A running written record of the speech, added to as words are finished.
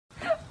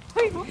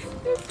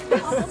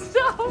It's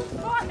so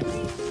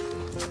funny.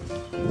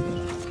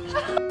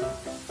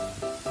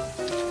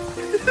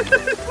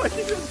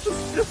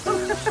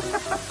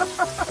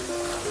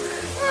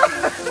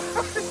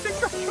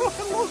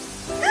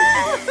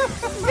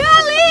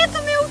 Galeta,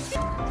 meu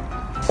filho!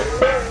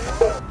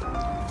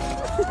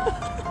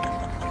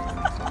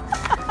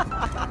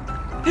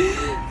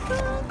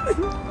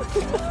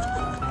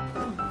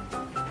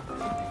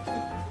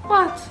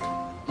 What?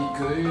 1个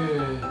月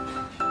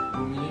5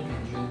米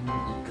平均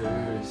1个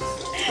月。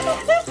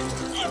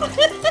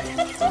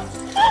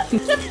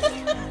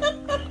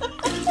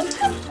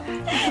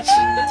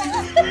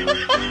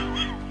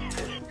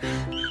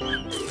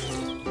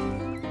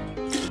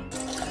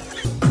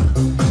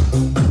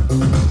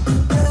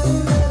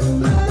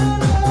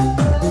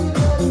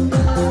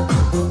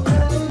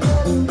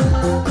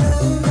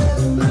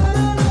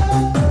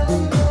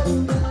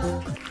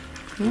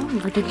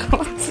Pretty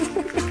close.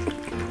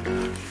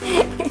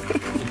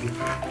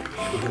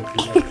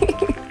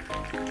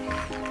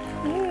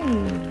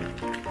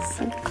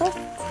 So good.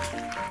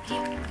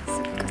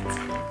 So good.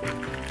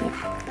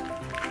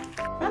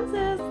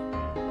 Francis.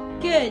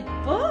 Good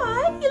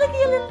boy. You look at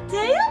your little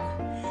tail.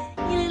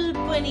 You little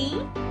bunny.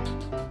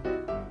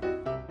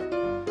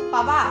 宝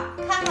宝，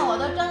看看我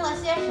都蒸了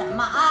些什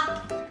么啊？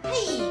嘿，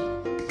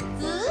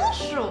紫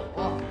薯，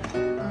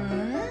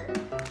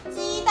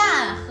鸡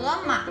蛋和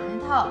馒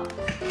头，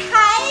还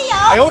有……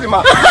哎呦我的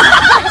妈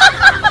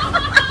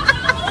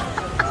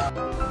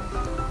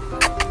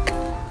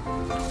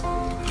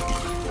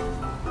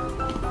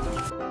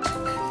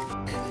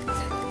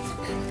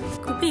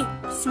！Puppy,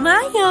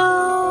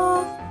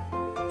 smile.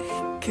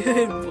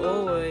 Good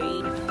boy.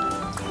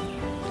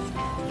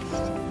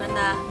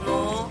 Mana?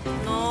 No,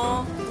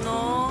 no, no,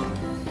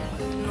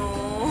 no.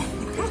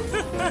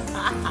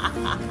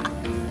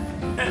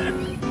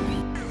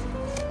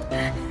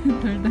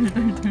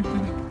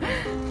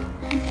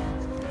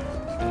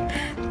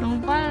 怎么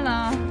办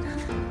了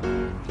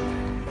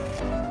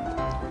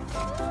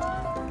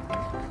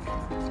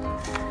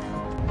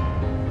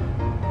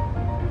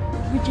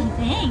？What do you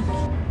think?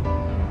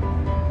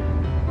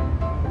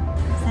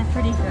 Is that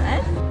pretty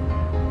good?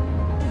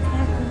 Is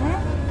that good?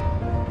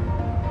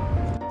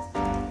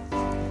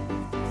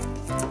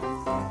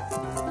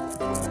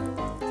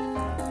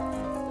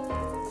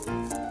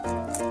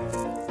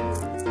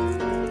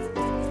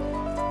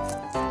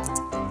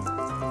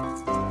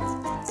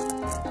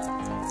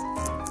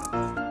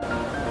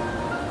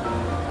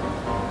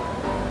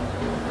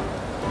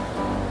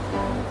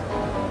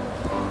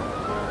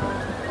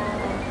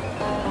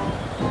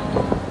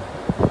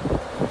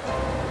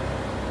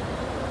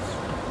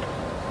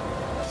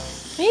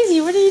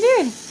 Maisie, what are you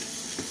doing?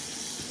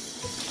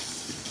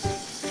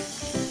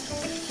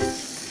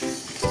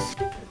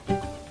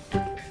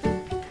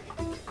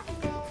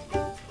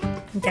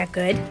 Is that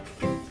good?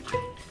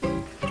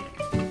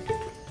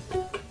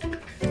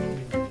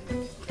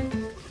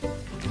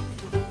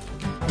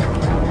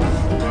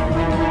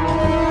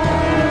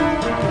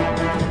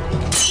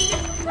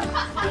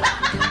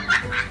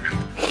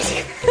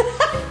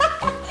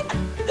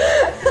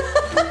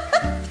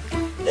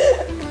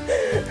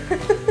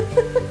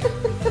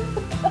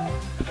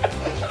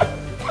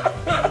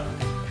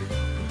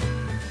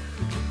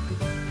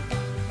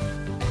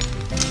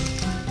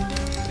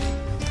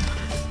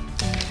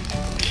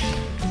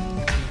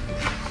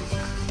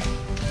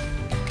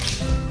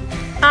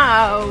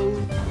 Ow!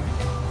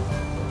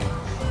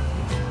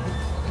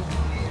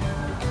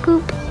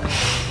 Poop.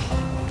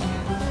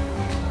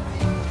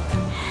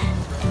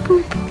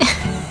 Poop.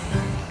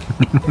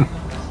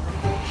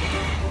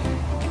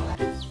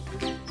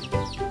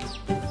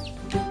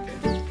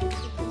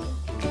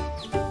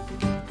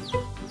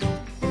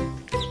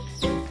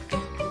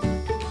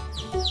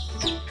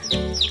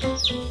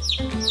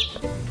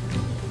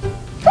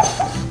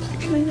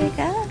 Can we wake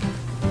up?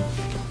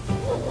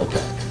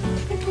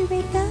 Can we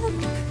wake up?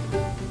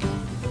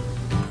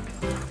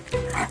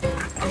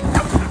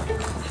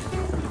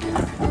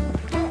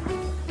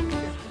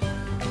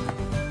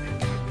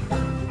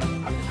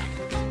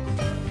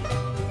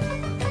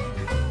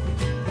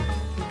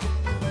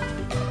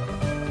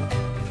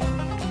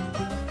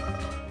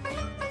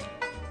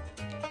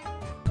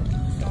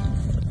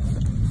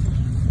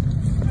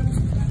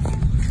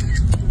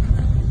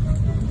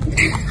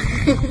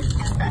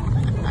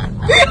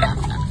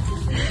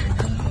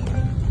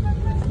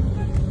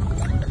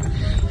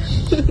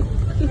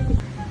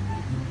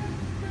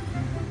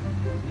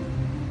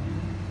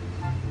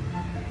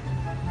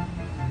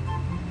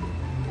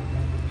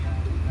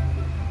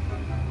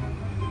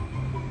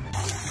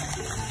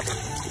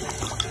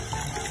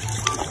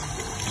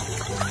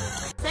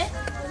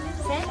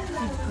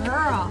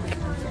 Girl.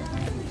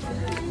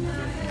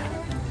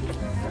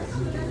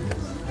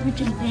 What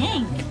do you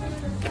think?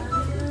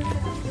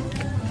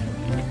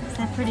 Is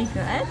that pretty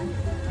good?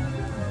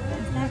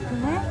 Is that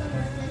good?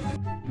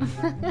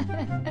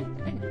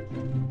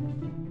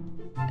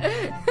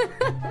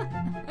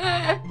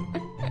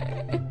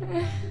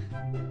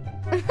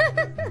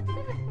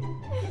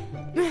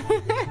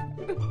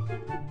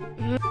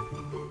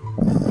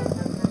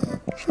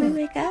 Should we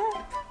wake up?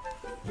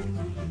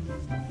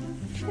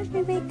 Should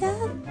we wake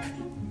up?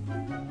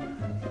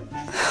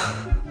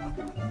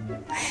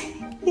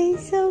 You're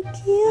so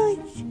cute.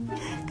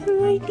 Good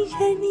morning,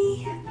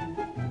 honey.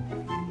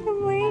 Good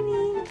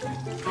morning.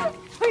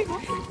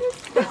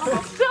 This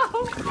is so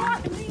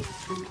funny.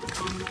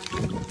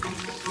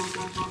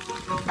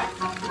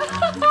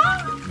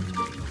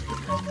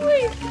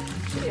 Wait,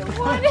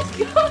 what is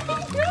going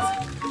on?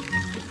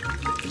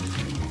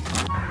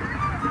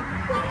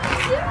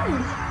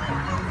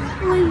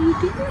 What are you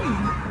doing?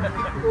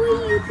 What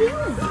are you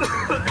doing?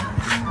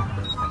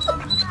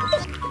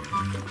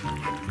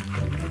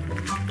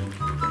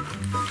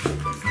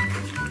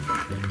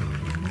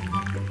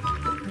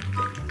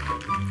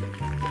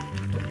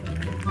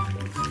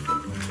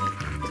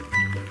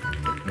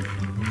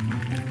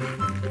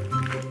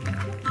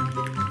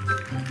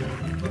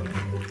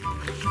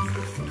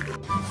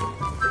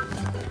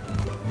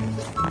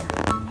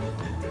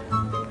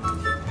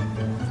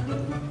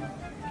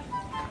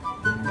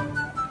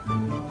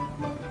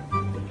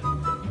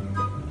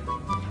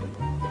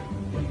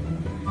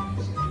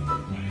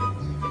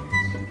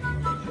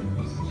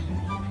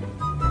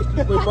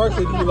 Wait,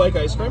 Barkley, do you like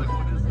ice cream?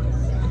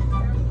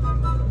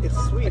 It's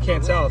sweet. I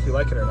can't tell if you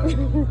like it or not.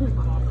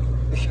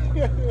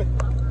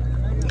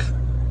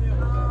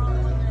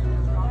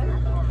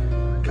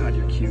 God,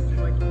 you're cute.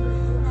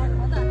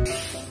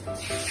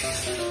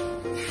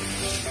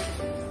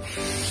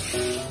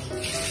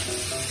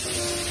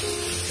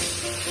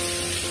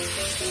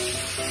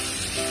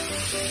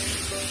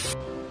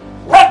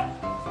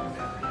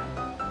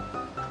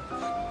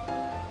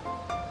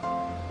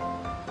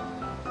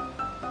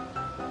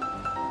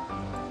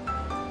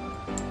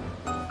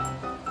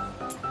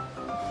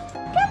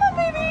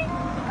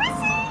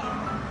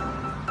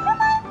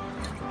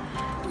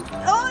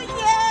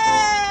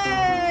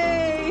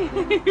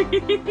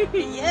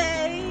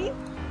 Yay!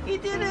 You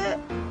did it!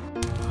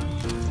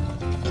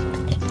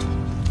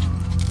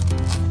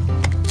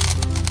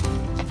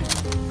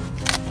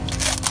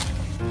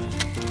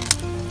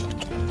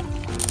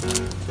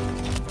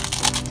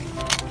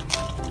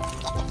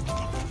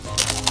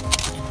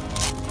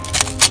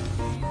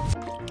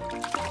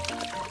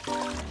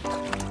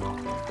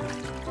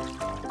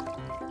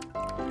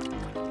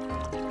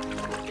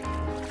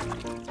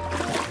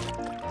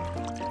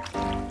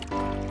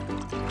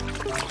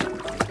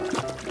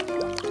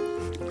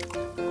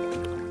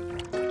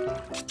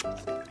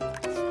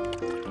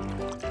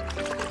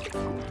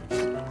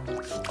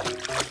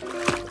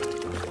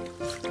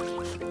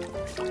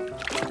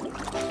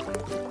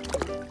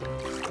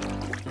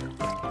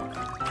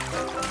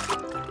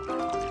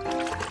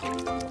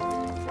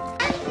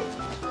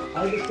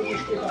 Eine Stunde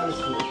später alles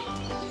gut.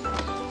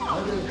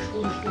 Eine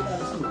Stunde später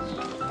alles gut.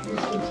 Eine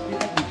Stunde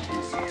später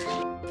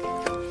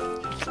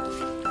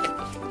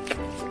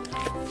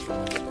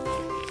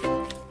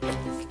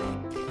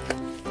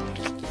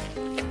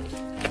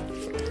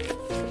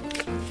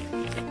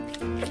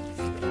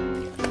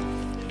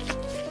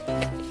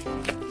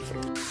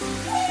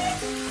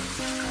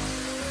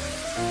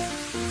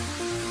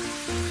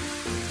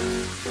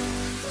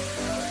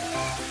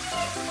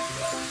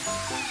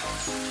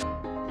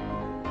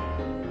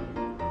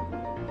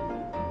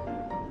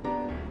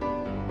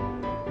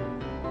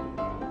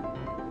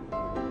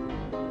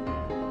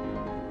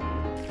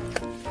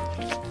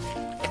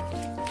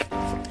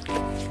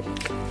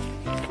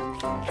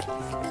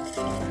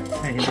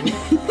Hey.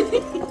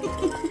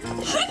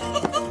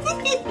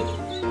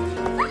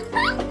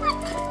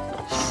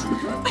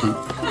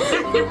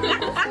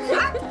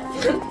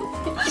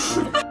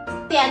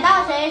 点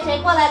到谁，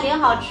谁过来领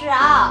好吃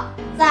啊！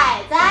仔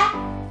仔，啊，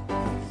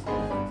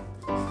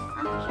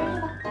吃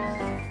去吧。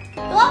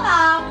多宝，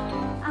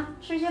啊，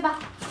吃去吧。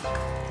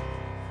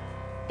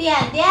点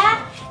点，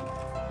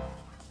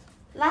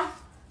来，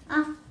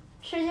啊，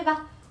吃去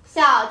吧。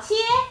小七，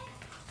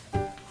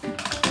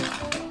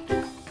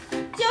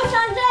就剩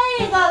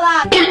这个了。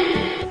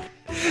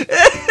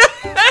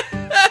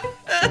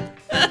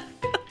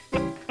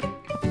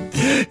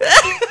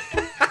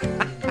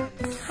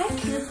Hi,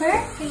 Cooper.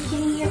 Are you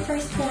getting your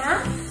first